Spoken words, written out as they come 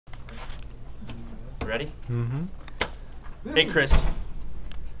ready? Mm-hmm. Hey, Chris.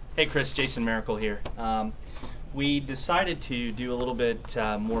 Hey, Chris. Jason Maricle here. We decided to do a little bit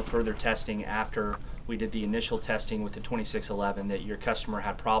more further testing after we did the initial testing with the 2611 that your customer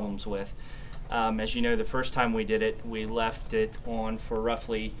had problems with. As you know, the first time we did it, we left it on for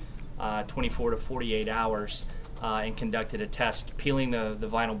roughly 24 to 48 hours and conducted a test, peeling the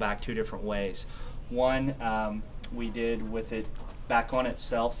vinyl back two different ways. One, we did with it back on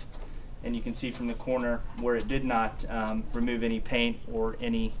itself, and you can see from the corner where it did not remove any paint or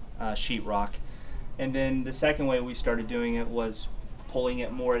any sheetrock. And then the second way we started doing it was pulling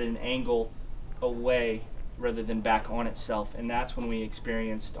it more at an angle away rather than back on itself, and that's when we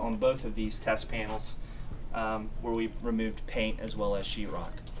experienced on both of these test panels where we removed paint as well as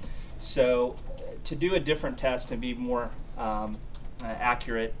sheetrock. So to do a different test and be more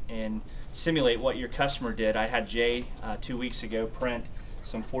accurate and simulate what your customer did, I had Jay 2 weeks ago print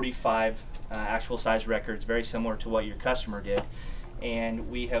some 45 actual size records very similar to what your customer did, and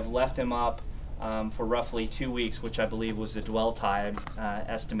we have left them up for roughly 2 weeks, which I believe was the dwell time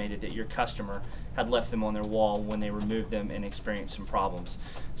estimated that your customer had left them on their wall when they removed them and experienced some problems.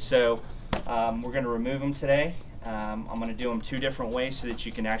 So we're going to remove them today. I'm going to do them two different ways so that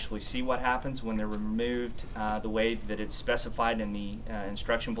you can actually see what happens when they're removed the way that it's specified in the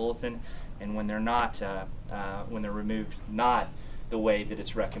instruction bulletin, and when they're not, when they're removed not the way that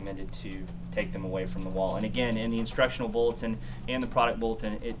it's recommended to take them away from the wall. And again, in the instructional bulletin and the product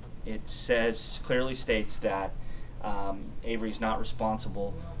bulletin, it says, clearly states that Avery is not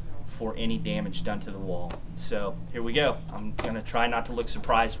responsible for any damage done to the wall. So here we go. I'm going to try not to look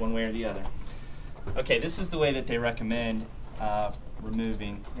surprised one way or the other. Okay, this is the way that they recommend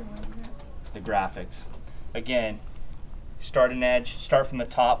removing the graphics. Again, start an edge, start from the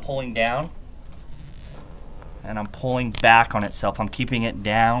top, pulling down, and I'm pulling back on itself. I'm keeping it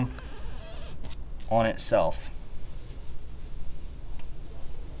down on itself.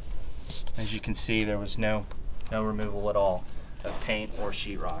 As you can see, there was no removal at all of paint or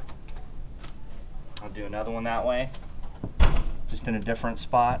sheetrock. I'll do another one that way, just in a different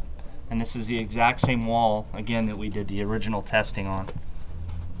spot. And this is the exact same wall, again, that we did the original testing on.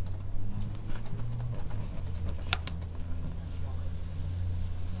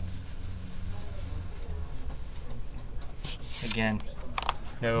 Again,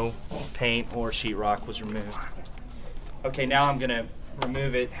 no paint or sheetrock was removed. Okay, now I'm going to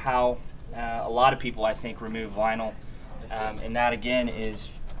remove it how a lot of people, I think, remove vinyl. And that, again, is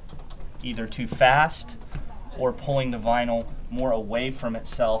either too fast or pulling the vinyl more away from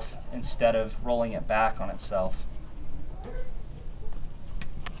itself instead of rolling it back on itself.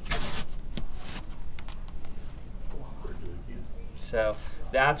 So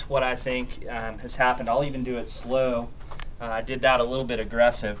that's what I think has happened. I'll even do it slow. I did that a little bit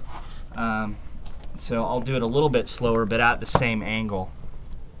aggressive. So I'll do it a little bit slower, but at the same angle.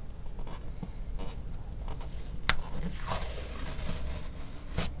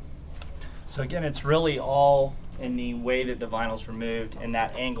 So again, it's really all in the way that the vinyl's removed and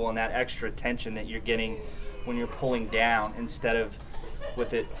that angle and that extra tension that you're getting when you're pulling down instead of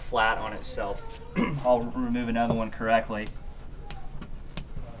with it flat on itself. I'll remove another one correctly.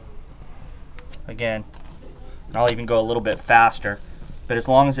 Again, I'll even go a little bit faster, but as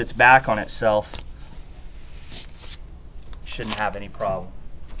long as it's back on itself, you shouldn't have any problem.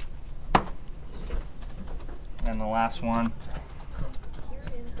 And the last one.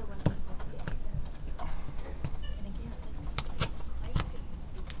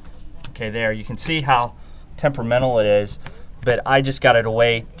 Okay, there, you can see how temperamental it is, but I just got it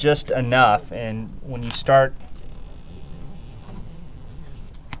away just enough, and when you start,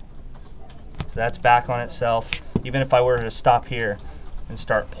 so that's back on itself. Even if I were to stop here and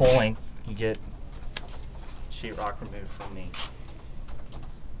start pulling, you get sheetrock removed from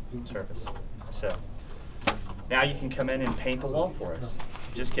the surface. So now you can come in and paint the wall for us.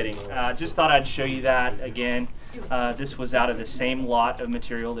 Just kidding. Just thought I'd show you that again. This was out of the same lot of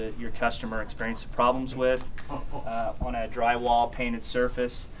material that your customer experienced problems with on a drywall painted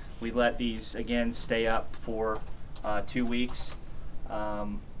surface. We let these again stay up for 2 weeks,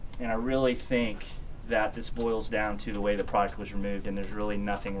 and I really think that this boils down to the way the product was removed, and there's really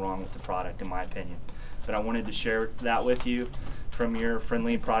nothing wrong with the product in my opinion. But I wanted to share that with you from your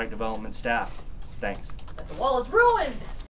friendly product development staff. Thanks. But the wall is ruined!